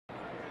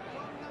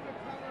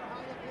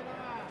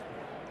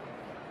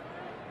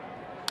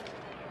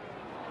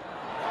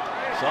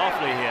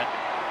Softly hit.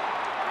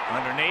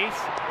 Underneath.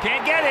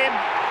 Can't get him.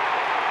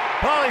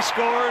 Paulie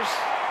scores.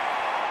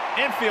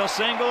 Infield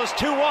single is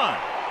 2-1.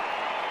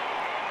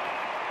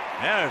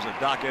 There's a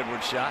Doc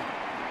Edwards shot.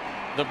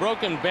 The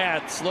broken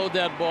bat slowed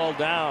that ball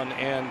down,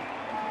 and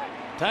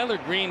Tyler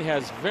Greene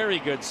has very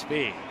good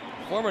speed.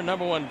 Former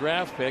 #1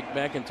 draft pick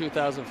back in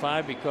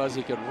 2005 because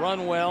he could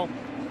run well.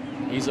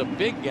 He's a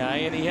big guy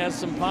and he has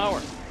some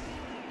power.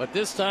 But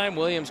this time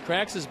Williams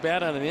cracks his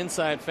bat on an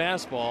inside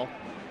fastball.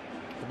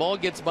 The ball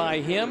gets by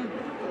him,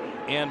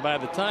 and by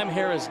the time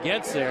Harris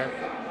gets there,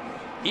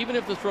 even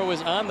if the throw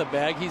is on the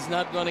bag, he's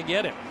not going to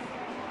get him.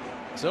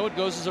 So it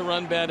goes as a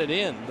run batted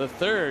in. The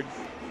third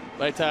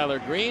by Tyler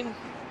Greene,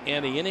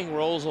 and the inning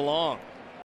rolls along.